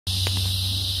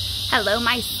Hello,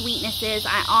 my sweetnesses.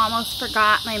 I almost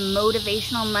forgot my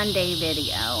Motivational Monday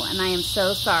video, and I am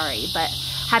so sorry, but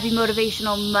happy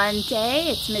Motivational Monday.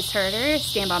 It's Miss Herder,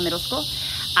 Stanbaugh Middle School.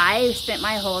 I spent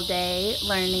my whole day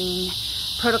learning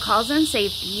protocols and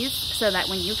safeties so that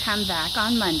when you come back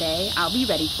on Monday, I'll be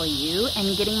ready for you,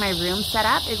 and getting my room set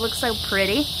up. It looks so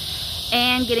pretty,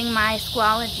 and getting my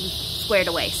Schoology squared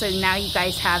away. So now you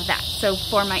guys have that. So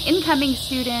for my incoming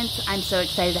students, I'm so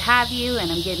excited to have you,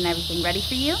 and I'm getting everything ready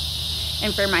for you.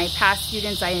 And for my past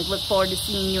students, I look forward to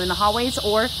seeing you in the hallways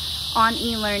or on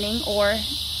e-learning or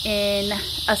in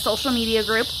a social media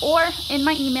group or in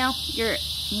my email. You're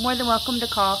more than welcome to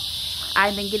call.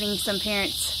 I've been getting some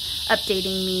parents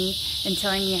updating me and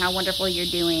telling me how wonderful you're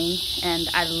doing, and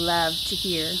I love to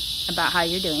hear about how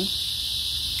you're doing.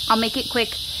 I'll make it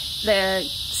quick. The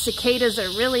cicadas are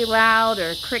really loud,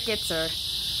 or crickets or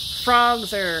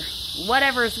frogs or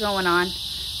whatever's going on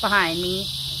behind me.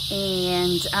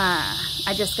 And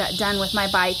I just got done with my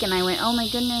bike, and I went, oh my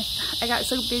goodness, I got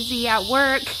so busy at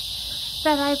work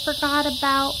that I forgot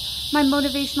about my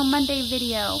Motivational Monday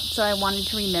video. So I wanted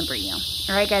to remember you.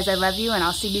 All right, guys, I love you, and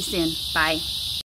I'll see you soon. Bye.